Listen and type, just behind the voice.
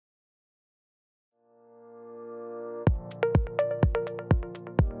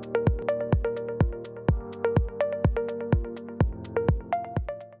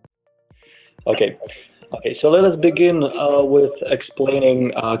Okay. Okay, so let us begin with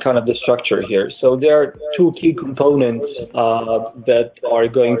explaining kind of the structure here. So there are two key components that are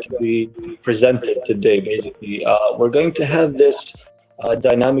going to be presented today, basically. We're going to have this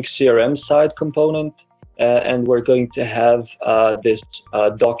dynamic CRM side component, and we're going to have this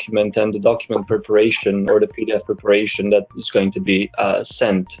document and the document preparation or the PDF preparation that is going to be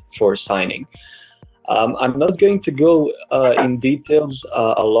sent for signing. I'm not going to go in details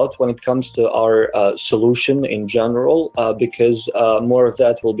a lot when it comes to our solution in general, because more of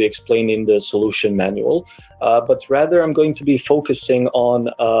that will be explained in the solution manual. But rather, I'm going to be focusing on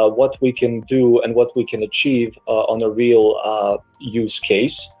what we can do and what we can achieve on a real use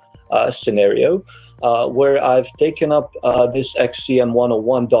case scenario, where I've taken up this XCM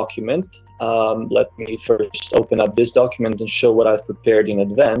 101 document. Let me first open up this document and show what I've prepared in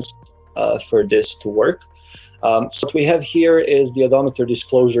advance for this to work. So what we have here is the odometer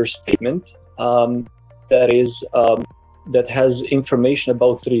disclosure statement that has information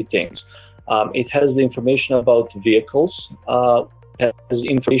about three things. It has the information about vehicles, it has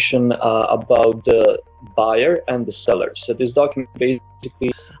information about the buyer and the seller. So this document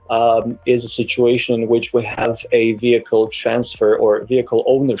basically is a situation in which we have a vehicle transfer or vehicle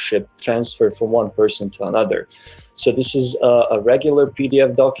ownership transfer from one person to another. So this is a regular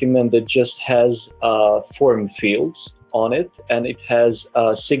PDF document that just has form fields on it, and it has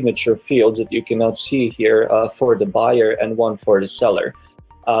signature fields that you cannot see here for the buyer and one for the seller.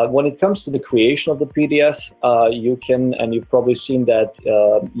 When it comes to the creation of the PDF, you can, and you've probably seen that,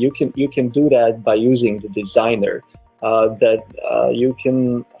 you can do that by using the designer that you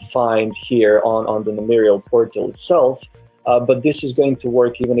can find here on the Namirial portal itself. But this is going to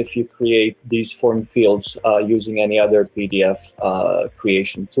work even if you create these form fields using any other PDF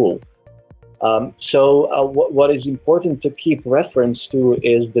creation tool. What is important to keep reference to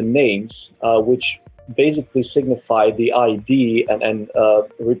is the names, which basically signify the ID and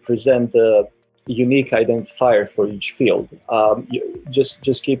represent the unique identifier for each field.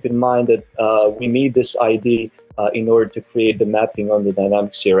 Just keep in mind that we need this ID in order to create the mapping on the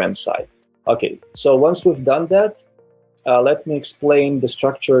dynamic CRM side. Okay, so once we've done that, let me explain the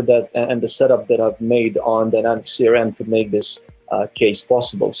structure and the setup that I've made on Dynamic CRM to make this case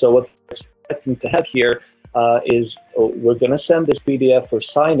possible. So what we're expecting to have here is we're going to send this PDF for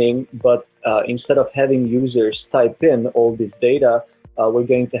signing, but instead of having users type in all this data, we're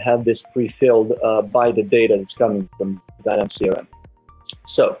going to have this pre-filled by the data that's coming from Dynamic CRM.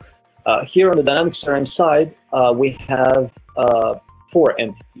 So here on the Dynamic CRM side, we have four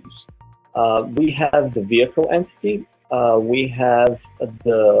entities. We have the vehicle entity. We have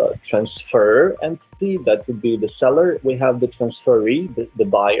the transfer entity, that would be the seller. We have the transferee, the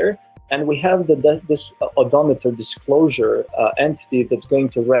buyer, and we have this odometer disclosure entity that's going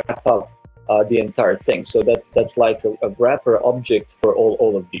to wrap up the entire thing. So that's like a wrapper object for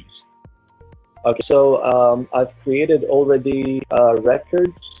all of these. Okay, so I've created already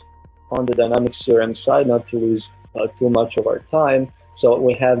records on the Dynamic CRM side, not to lose too much of our time. So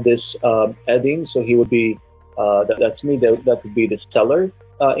we have this add-in, so he would be that's me, that would be the seller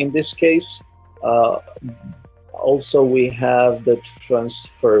in this case. Also, we have the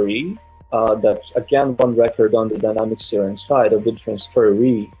transferee. That's again one record on the Dynamic CRM side of the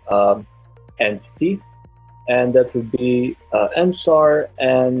transferee entity, and that would be NSAR.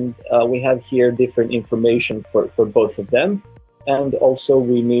 And we have here different information for both of them. And also,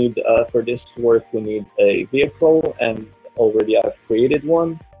 we need for this to work, we need a vehicle, and already I've created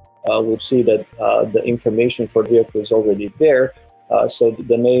one. We'll see that the information for vehicle is already there. So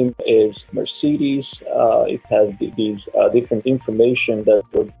the name is Mercedes. It has these different information that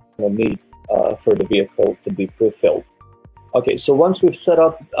we're going to need for the vehicle to be pre-filled. Okay, so once we've set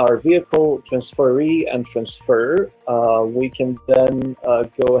up our vehicle, transferee, and transfer, we can then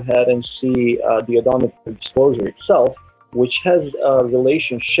go ahead and see the odometer disclosure itself, which has a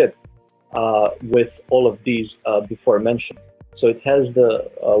relationship with all of these before mentioned. So it has the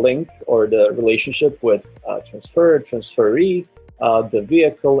link or the relationship with transfer, transferee, the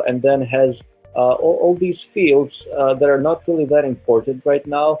vehicle, and then has all these fields that are not really that important right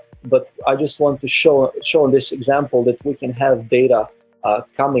now, but I just want to show in this example that we can have data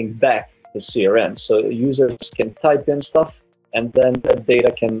coming back to CRM. So users can type in stuff, and then that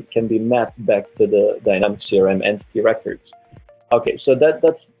data can be mapped back to the Dynamic CRM entity records. Okay, so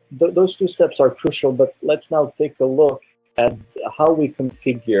those two steps are crucial, but let's now take a look at how we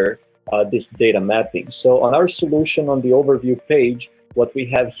configure this data mapping. So on our solution on the overview page, what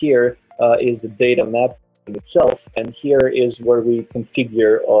we have here is the data mapping itself, and here is where we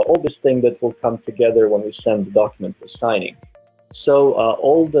configure all this thing that will come together when we send the document for signing. So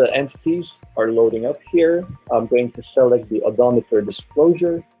all the entities are loading up here. I'm going to select the odometer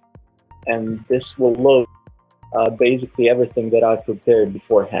disclosure, and this will load basically everything that I prepared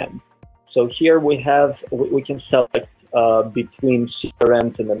beforehand. So here we can select between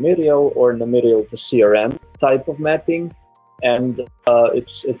CRM to Namirial or Namirial to CRM type of mapping, and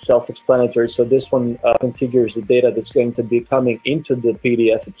it's self-explanatory. So this one configures the data that's going to be coming into the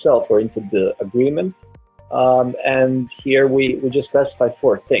PDF itself or into the agreement. And here we just specify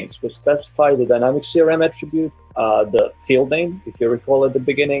 4 things. We specify the dynamic CRM attribute, the field name. If you recall at the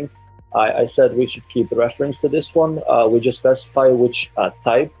beginning, I said we should keep reference to this one. We just specify which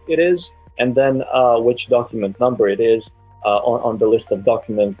type it is, and then which document number it is on the list of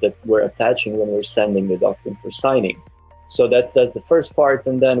documents that we're attaching when we're sending the document for signing. So that's the first part,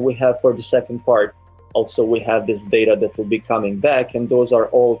 and then we have for the second part, also we have this data that will be coming back, and those are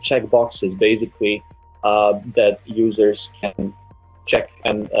all checkboxes basically that users can check,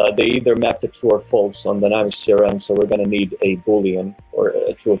 and they either map to true or false on Dynamics CRM, so we're going to need a Boolean or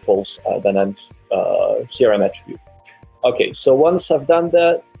a true or false Dynamics CRM attribute. Okay, so once I've done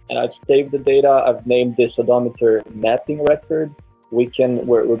that, and I've saved the data, I've named this odometer mapping record,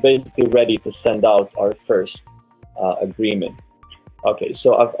 we're basically ready to send out our first agreement. Okay,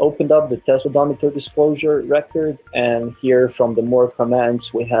 so I've opened up the test odometer disclosure record, and here from the more commands,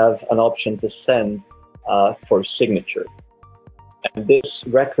 we have an option to send for signature. And this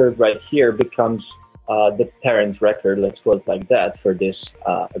record right here becomes the parent record, let's call it like that, for this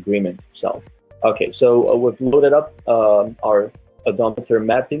agreement itself. Okay, so we've loaded up our odometer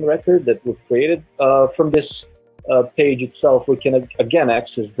mapping record that we've created. From this page itself, we can again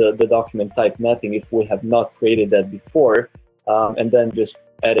access the document type mapping if we have not created that before, and then just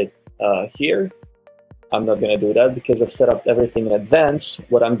edit here. I'm not going to do that because I've set up everything in advance.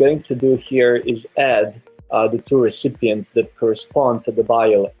 What I'm going to do here is add the 2 recipients that correspond to the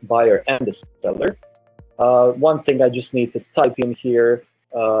buyer and the seller. One thing I just need to type in here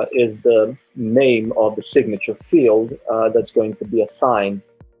is the name of the signature field that's going to be assigned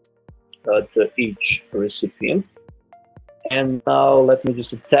to each recipient. And now let me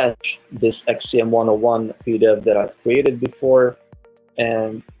just attach this XCM 101 PDF that I've created before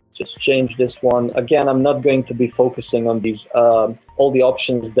and just change this one. Again, I'm not going to be focusing on these all the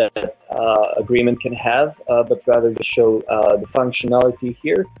options that agreement can have, but rather to show the functionality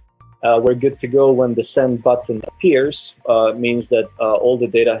here. We're good to go when the send button appears. Means that all the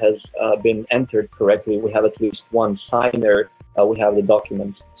data has been entered correctly. We have at least one signer, we have the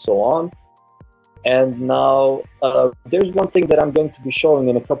documents, so on. And now there's one thing that I'm going to be showing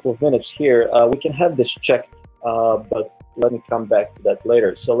in a couple of minutes here. We can have this checked, but let me come back to that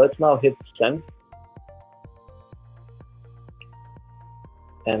later. So let's now hit send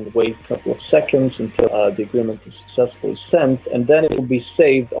and wait a couple of seconds until the agreement is successfully sent, and then it will be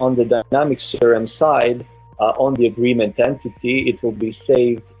saved on the Dynamics CRM side on the agreement entity. It will be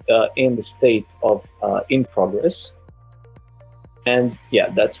saved in the state of in progress. And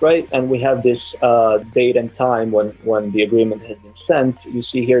yeah, that's right. And we have this date and time when the agreement has been sent. You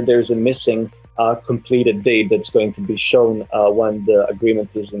see here there's a missing completed date that's going to be shown when the agreement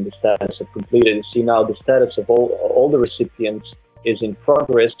is in the status of completed. You see now the status of all the recipients is in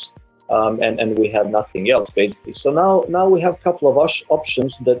progress, and we have nothing else basically. So now we have a couple of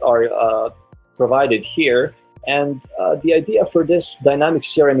options that are provided here. And the idea for this dynamic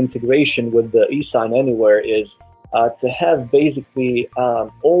CRM integration with the eSignAnyWhere is to have basically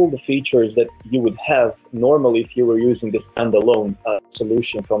all the features that you would have normally if you were using this standalone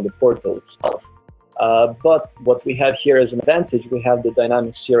solution from the portal itself. But what we have here as an advantage, we have the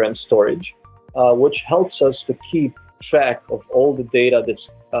dynamic CRM storage, which helps us to keep track of all the data that's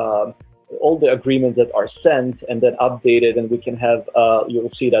all the agreements that are sent and then updated, and we can have, you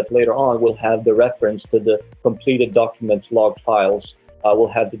will see that later on, we'll have the reference to the completed documents, log files, we'll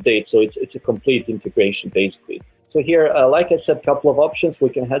have the date, so it's a complete integration basically. So here, like I said, a couple of options. We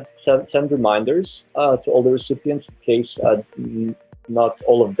can send reminders to all the recipients in case not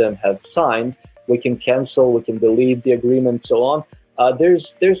all of them have signed. We can cancel, we can delete the agreement, so on. There's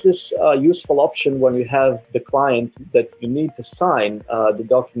this useful option when you have the client that you need to sign the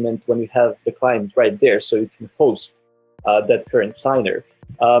document when you have the client right there, so you can host that current signer.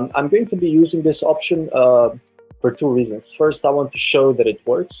 I'm going to be using this option for 2 reasons. First, I want to show that it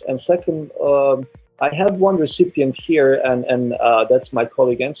works, and second, I have one recipient here, and that's my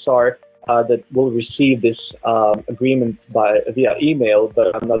colleague Ensar, that will receive this agreement via email,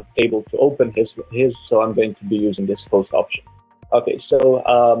 but I'm not able to open his, so I'm going to be using this host option. Okay, so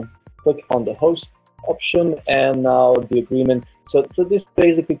click on the host option, and now the agreement. So this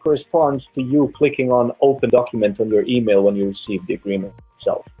basically corresponds to you clicking on Open Document on your email when you receive the agreement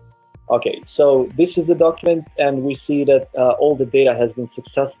itself. Okay, so this is the document, and we see that all the data has been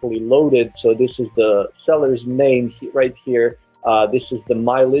successfully loaded. So this is the seller's name right here. This is the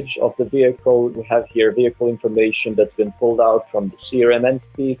mileage of the vehicle. We have here vehicle information that's been pulled out from the CRM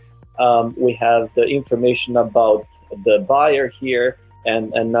entity. We have the information about the buyer here,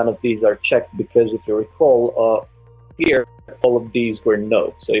 and none of these are checked because, if you recall, here all of these were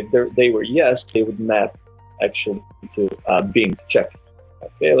no. So if they were yes, they would map actually to being checked.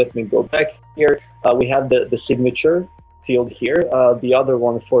 Okay, let me go back here. We have the signature field here. The other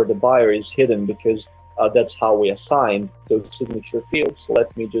one for the buyer is hidden because that's how we assign those signature fields. So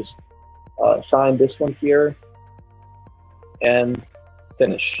let me just assign this one here and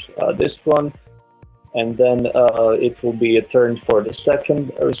finish this one. And then it will be a turn for the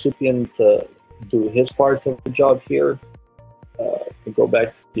second recipient to do his part of the job here. Go back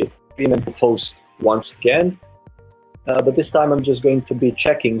to the agreement post once again. But this time I'm just going to be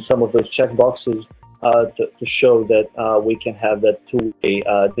checking some of those checkboxes to show that we can have that two-way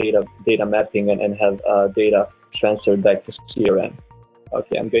data mapping and have data transferred back to CRM.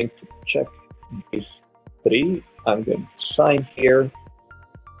 Okay, I'm going to check these three. I'm going to sign here.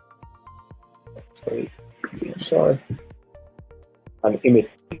 Sorry. I'm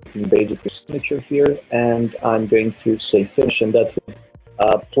imitating basically signature here, and I'm going to say finish, and that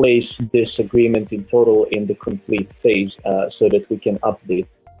will place this agreement in total in the complete phase so that we can update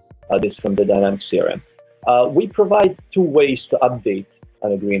this from the dynamic CRM. We provide two ways to update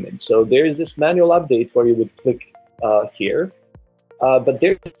an agreement. So there is this manual update where you would click here, but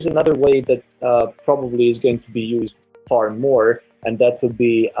there is another way that probably is going to be used far more, and that would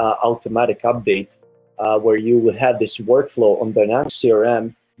be automatic update, where you would have this workflow on dynamic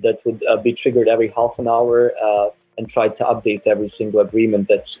CRM that would be triggered every half an hour and try to update every single agreement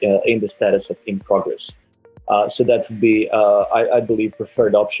that's in the status of in progress. So that would be, I believe,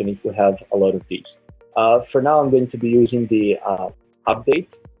 preferred option if you have a lot of these. For now, I'm going to be using the update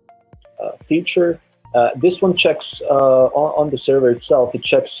feature. This one checks on the server itself. It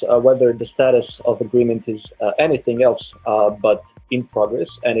checks whether the status of agreement is anything else but in progress,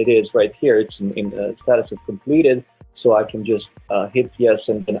 and it is right here. It's in status of completed, so I can just hit yes,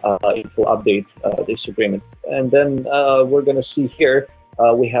 and then it will update this agreement. And then we're going to see here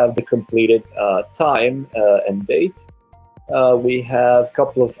we have the completed time and date. We have a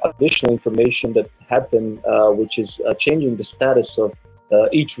couple of additional information that happened, which is changing the status of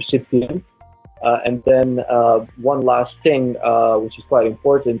each recipient. And then one last thing, which is quite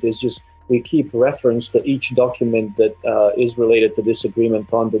important, is just we keep reference to each document that is related to this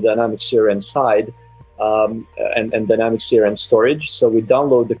agreement on the dynamic CRM side and dynamic CRM storage. So we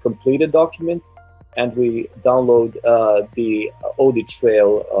download the completed document, and we download the audit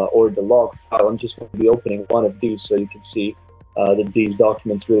trail or the log file. I'm just going to be opening one of these so you can see that these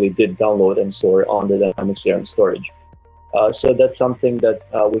documents really did download and store on the dynamic CRM storage. So that's something that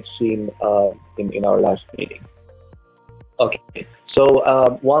we've seen in our last meeting. Okay,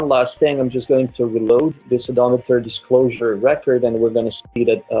 so one last thing, I'm just going to reload this odometer disclosure record, and we're going to see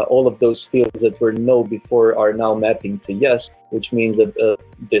that all of those fields that were no before are now mapping to yes, which means that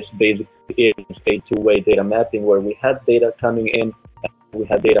this basically is a two-way data mapping where we had data coming in and we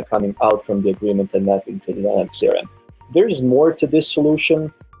had data coming out from the agreement and mapping to the dynamic CRM. There is more to this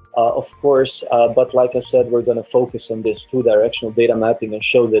solution, of course, but like I said, we're going to focus on this two-directional data mapping and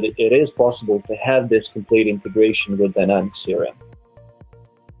show that it is possible to have this complete integration with dynamic CRM.